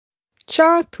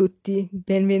Ciao a tutti,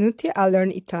 benvenuti a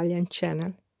Learn Italian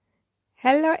channel.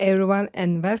 Hello everyone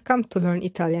and welcome to Learn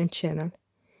Italian channel.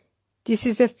 This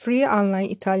is a free online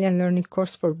Italian learning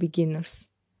course for beginners.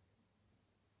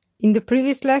 In the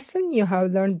previous lesson you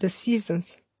have learned the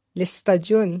seasons, le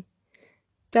stagioni.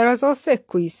 There was also a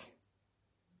quiz.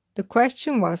 The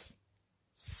question was,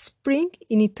 spring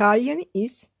in Italian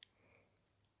is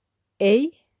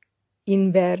A.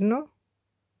 Inverno,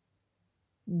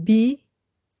 B.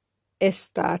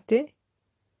 Estate,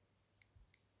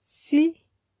 C.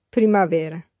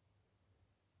 Primavera.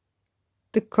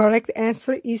 The correct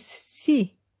answer is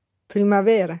C.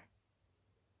 Primavera.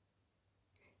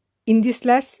 In this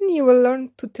lesson you will learn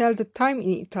to tell the time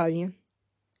in Italian.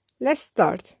 Let's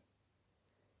start.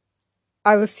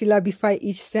 I will syllabify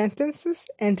each sentence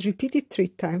and repeat it 3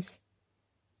 times.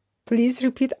 Please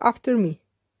repeat after me.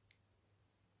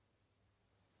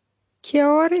 Che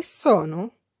ore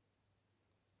sono?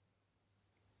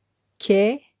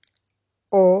 Che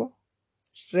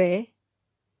ore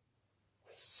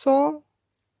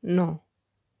sono?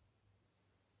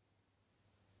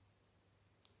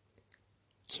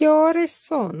 Che ore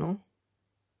sono?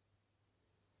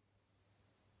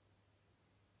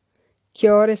 Che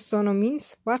ore sono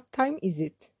means what time is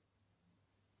it?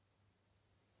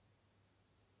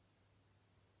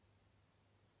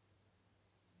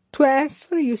 To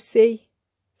answer you say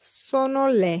sono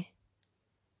le.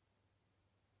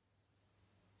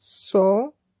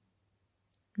 Sono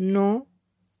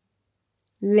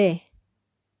le.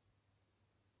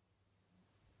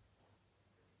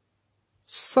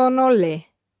 Sono le.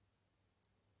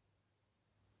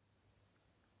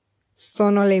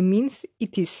 Sono le means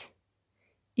it is.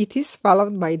 It is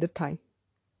followed by the time.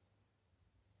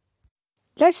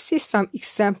 Let's see some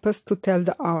examples to tell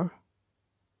the hour.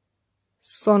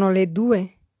 Sono le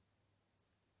 2.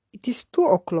 It is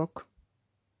 2 o'clock.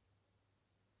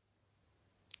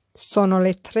 Sono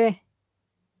le 3.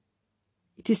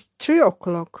 It is 3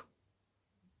 o'clock.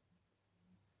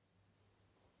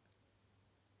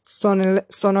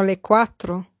 Sono le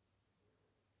 4.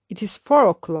 It is 4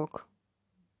 o'clock.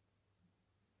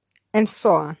 And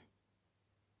so on.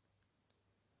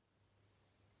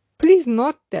 Please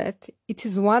note that it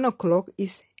is 1 o'clock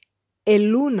is è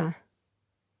l'una.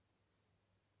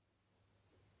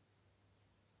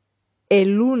 È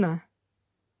l'una.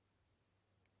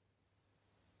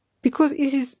 Because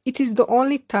it is the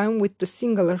only time with the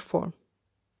singular form.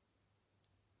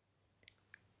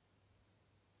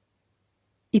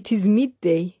 It is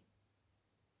midday.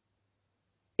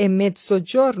 È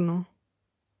mezzogiorno.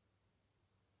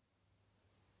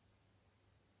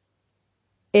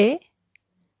 È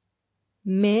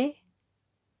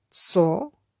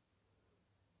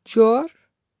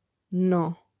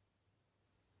mezzogiorno.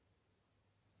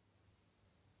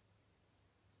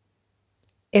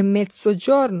 È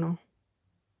mezzogiorno.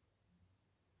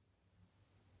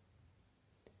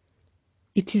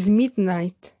 It is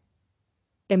midnight.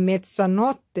 È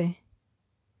mezzanotte.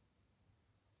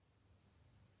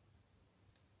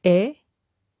 È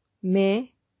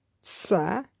mezzanotte.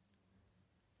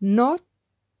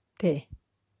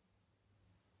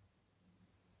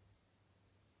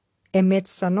 È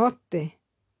mezzanotte.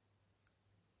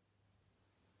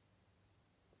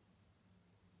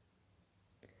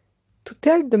 To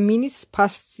tell the minutes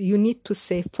past, you need to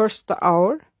say first the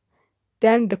hour,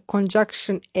 then the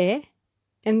conjunction è,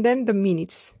 and then the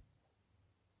minutes.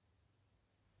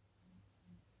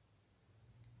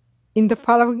 In the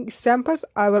following examples,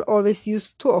 I will always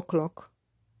use 2 o'clock.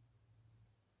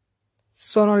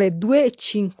 Sono le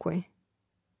 2:05.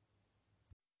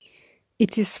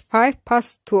 It is 5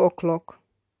 past 2 o'clock.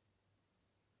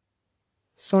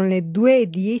 Sono le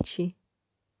 2:10.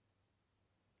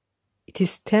 It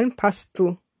is 10 past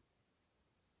 2.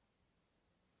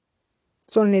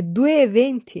 Sono le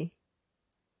 2:20.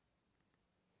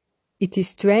 It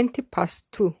is 20 past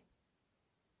 2.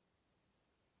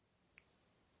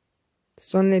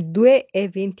 Sono le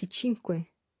 2:25.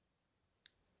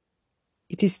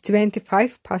 It is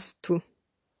 25 past 2.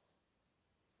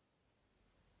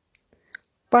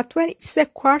 But when it's a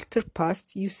quarter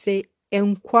past, you say è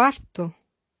un quarto.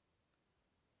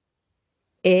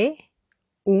 È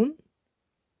un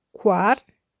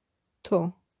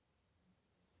quarto.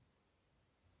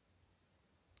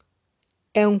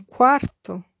 È un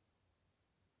quarto.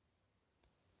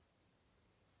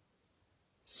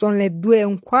 Sono le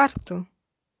 2:15.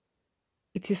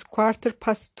 It is quarter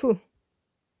past 2.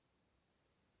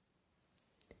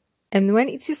 And when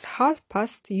it is half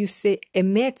past, you say è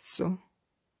mezzo.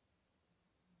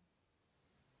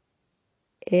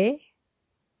 È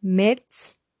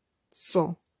mezzo.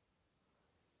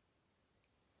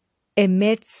 È e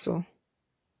mezzo.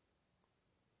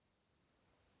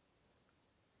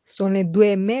 Sono le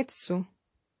 2:30.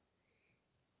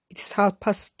 It is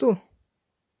 2:30.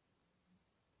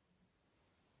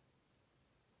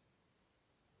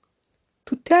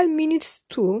 To tell minutes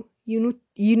to, you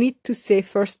need to say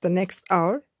first the next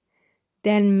hour,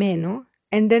 then meno,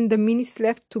 and then the minutes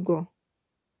left to go.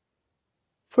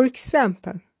 For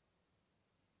example,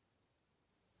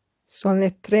 sono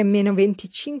le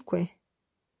 3:25.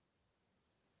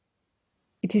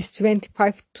 It is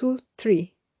 25 to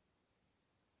 3.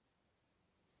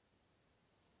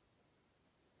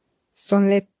 Sono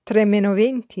le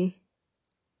 3:20.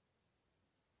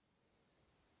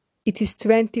 It is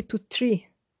 20 to 3.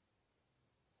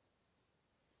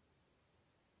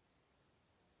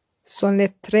 Sono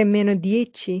le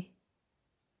 3:10.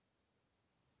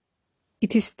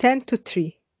 It is 10 to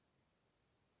 3.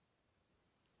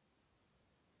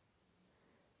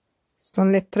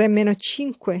 Sono le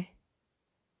 3:05.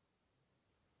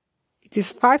 It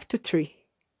is 5 to 3.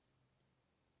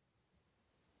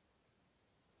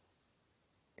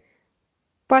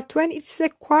 But when it's a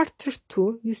quarter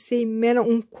to, you say meno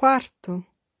un quarto.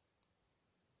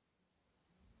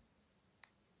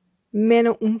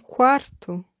 Meno un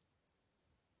quarto.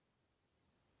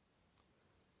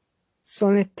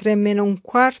 Sono le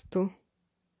 3:15.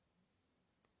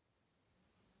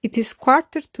 It is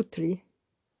quarter to 3.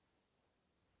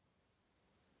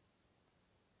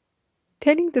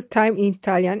 Telling the time in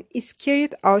Italian is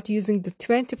carried out using the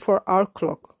 24-hour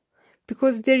clock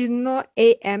because there is no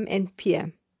AM and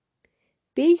PM.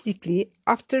 Basically,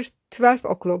 after 12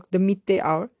 o'clock, the midday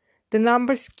hour, the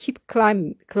numbers keep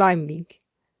climbing.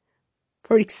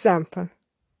 For example,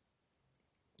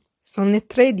 sono le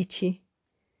 13.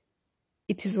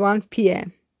 It is 1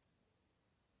 p.m.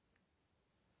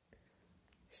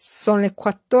 Sono le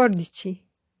 14.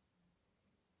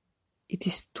 It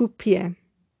is 2 p.m.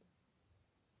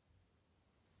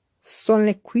 Sono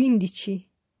le 15.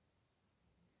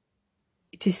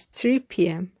 It is 3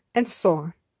 p.m. and so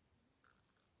on.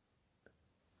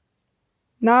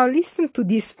 Now listen to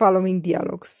these following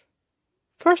dialogues.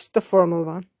 First, the formal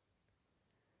one.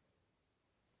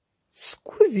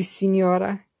 Scusi,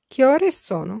 signora, che ore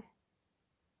sono?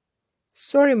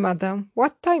 Sorry, madam,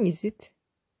 what time is it?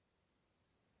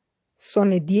 Sono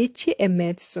le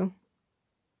 10:30.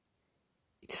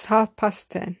 It's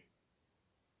 10:30.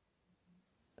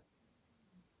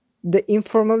 The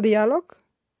informal dialogue.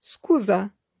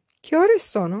 Scusa, che ore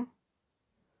sono?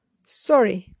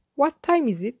 Sorry, what time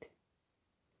is it?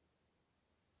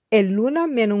 È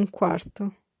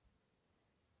l'1:45.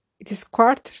 It is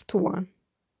 1:45.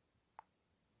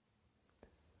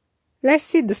 Let's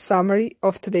see the summary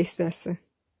of today's lesson.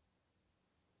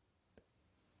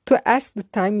 To ask the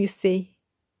time, you say,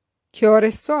 che ore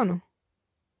sono?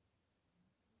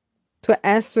 To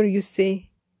answer, you say,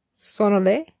 sono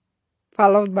le,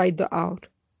 followed by the hour.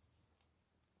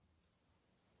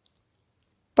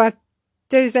 But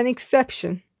there is an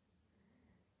exception.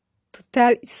 To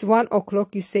tell it's 1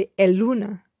 o'clock, you say è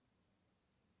l'una.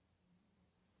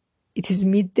 It is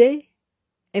midday,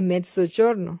 è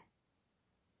mezzogiorno.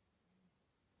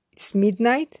 It's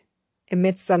midnight, è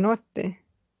mezzanotte.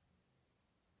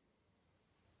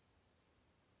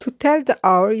 To tell the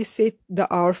hour, you say the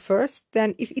hour first,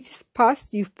 then if it is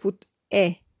past, you put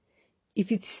è.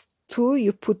 If it is 2,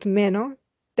 you put meno,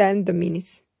 then the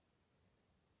minutes.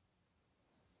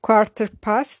 Quarter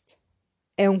past,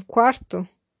 è un quarto.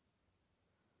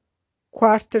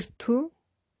 Quarter to,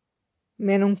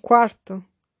 meno un quarto.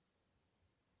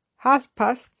 Half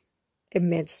past, è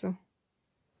mezzo.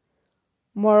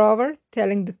 Moreover,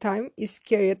 telling the time is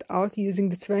carried out using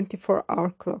the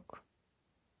 24-hour clock.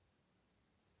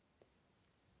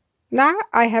 Now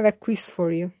I have a quiz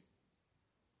for you.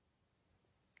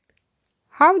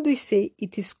 How do you say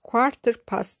it is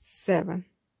 7:15?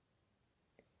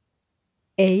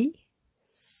 A.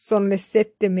 Sono le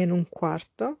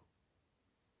 7:45.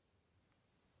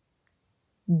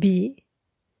 B.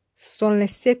 Sono le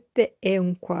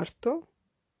 7:15.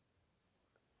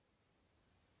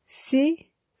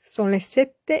 C. Sono le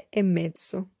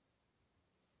 7:30.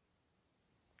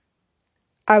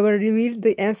 I will reveal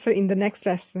the answer in the next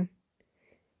lesson.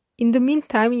 In the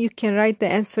meantime, you can write the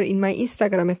answer in my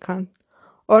Instagram account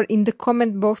or in the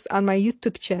comment box on my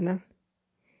YouTube channel.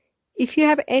 If you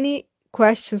have any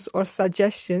questions or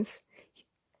suggestions,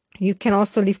 you can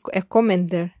also leave a comment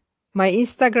there. My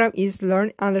Instagram is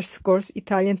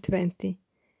learn_Italian20.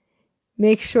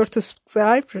 Make sure to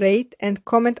subscribe, rate, and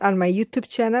comment on my YouTube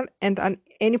channel and on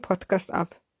any podcast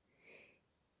app.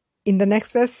 In the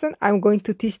next lesson, I'm going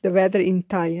to teach the weather in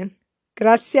Italian.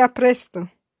 Grazie, a presto!